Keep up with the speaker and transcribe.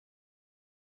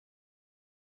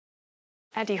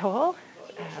Eddie Hall,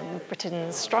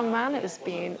 Britain's strongman, has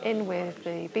been in with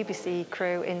the BBC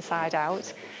crew Inside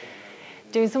Out,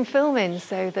 doing some filming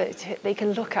so that they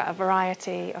can look at a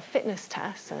variety of fitness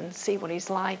tests and see what he's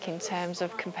like in terms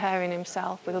of comparing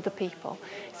himself with other people.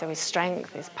 So his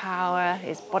strength, his power,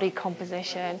 his body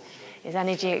composition, his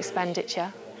energy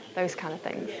expenditure, those kind of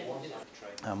things.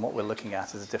 And what we're looking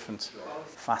at is the different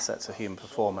facets of human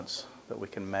performance that we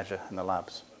can measure in the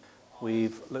labs.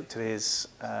 We've looked at his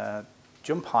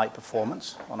jump height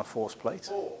performance on a force plate,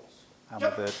 and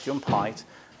with the jump height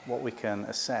what we can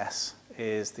assess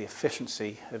is the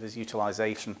efficiency of his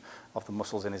utilisation of the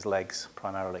muscles in his legs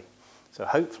primarily. So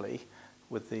hopefully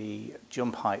with the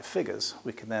jump height figures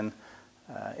we can then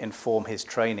inform his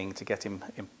training to get him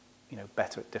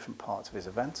better at different parts of his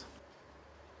event.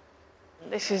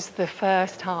 This is the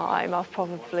first time I've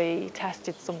probably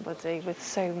tested somebody with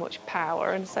so much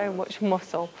power and so much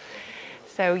muscle.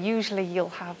 So usually you'll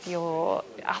have your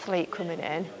athlete coming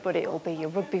in, but it'll be your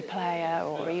rugby player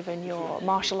or even your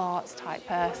martial arts type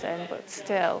person, but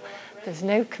still there's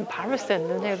no comparison.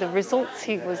 The results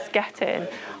he was getting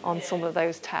on some of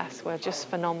those tests were just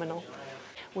phenomenal.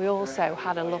 We also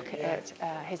had a look at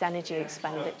his energy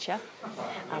expenditure,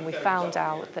 and we found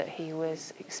out that he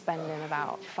was expending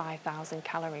about 5,000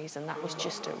 calories, and that was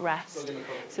just at rest.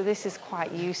 So this is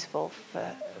quite useful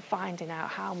for finding out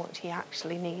how much he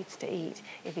actually needs to eat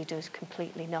if he does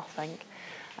completely nothing.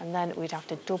 And then we'd have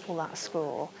to double that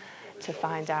score to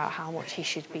find out how much he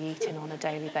should be eating on a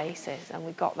daily basis, and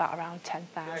we got that around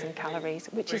 10,000 calories,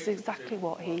 which is exactly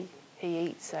what he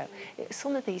eats. So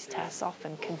some of these tests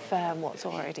often confirm what's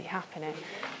already happening,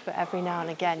 but every now and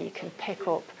again you can pick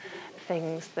up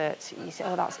things that you say,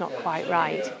 oh, that's not quite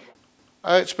right.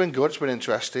 It's been good, it's been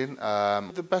interesting.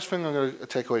 The best thing I'm going to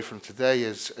take away from today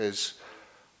is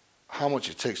how much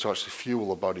it takes to actually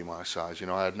fuel a body my size.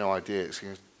 I had no idea it's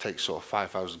going to take sort of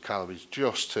 5,000 calories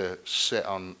just to sit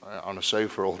on a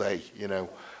sofa all day.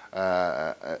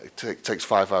 It takes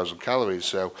 5,000 calories.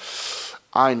 So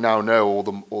I now know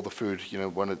all the food.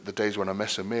 When the days when I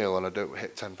miss a meal and I don't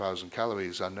hit 10,000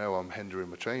 calories, I know I'm hindering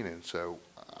my training. So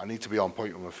I need to be on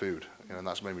point with my food, and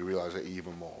that's made me realise it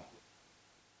even more.